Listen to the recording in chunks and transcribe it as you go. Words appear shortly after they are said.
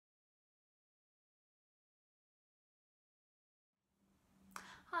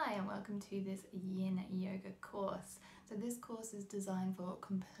Hi and welcome to this Yin Yoga course. So this course is designed for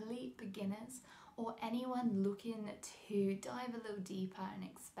complete beginners or anyone looking to dive a little deeper and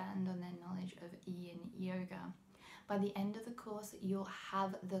expand on their knowledge of Yin Yoga. By the end of the course, you'll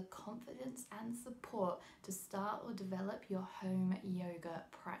have the confidence and support to start or develop your home yoga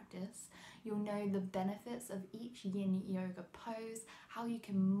practice. You'll know the benefits of each Yin Yoga pose, how you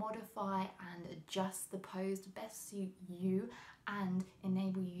can modify and adjust the pose to best suit you and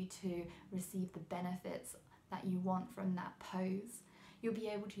enable you to receive the benefits that you want from that pose. You'll be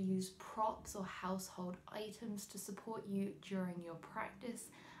able to use props or household items to support you during your practice,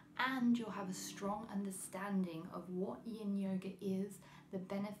 and you'll have a strong understanding of what Yin Yoga is, the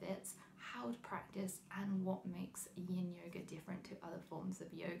benefits, how to practice, and what makes Yin Yoga different to other forms of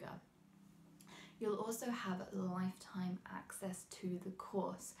yoga. You'll also have lifetime access to the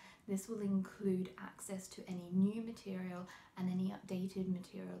course. This will include access to any new material and any updated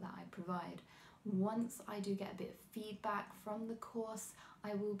material that I provide. Once I do get a bit of feedback from the course,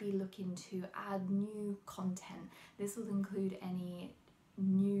 I will be looking to add new content. This will include any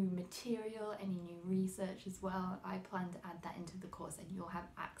new material, any new research as well. I plan to add that into the course and you'll have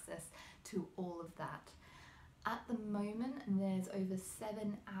access to all of that. At the moment, there's over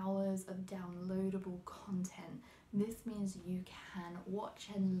 7 hours of downloadable content. This means you can watch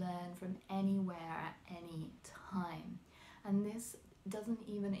and learn from anywhere at any time. And this doesn't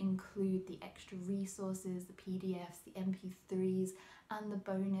even include the extra resources, the PDFs, the MP3s, and the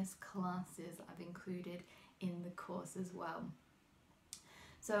bonus classes I've included in the course as well.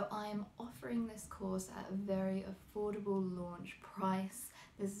 So I'm offering this course at a very affordable launch price.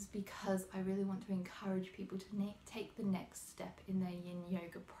 This is because I really want to encourage people to take the next step in their Yin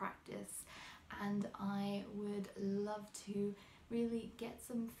Yoga practice, and I would love to really get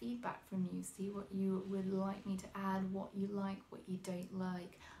some feedback from you, see what you would like me to add, what you like, what you don't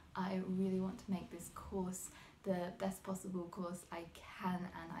like. I really want to make this course the best possible course I can,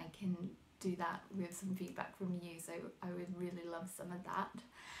 and I can do that with some feedback from you, so I would really love some of that.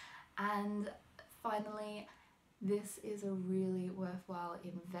 And finally, this is a really worthwhile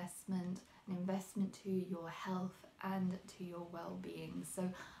investment, an investment to your health and to your well-being. So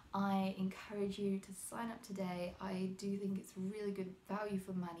I encourage you to sign up today. I do think it's really good value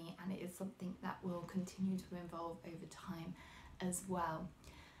for money, and it is something that will continue to evolve over time as well.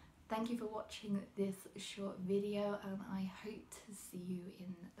 Thank you for watching this short video, and I hope to see you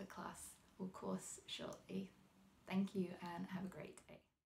in the class or course shortly. Thank you and have a great day.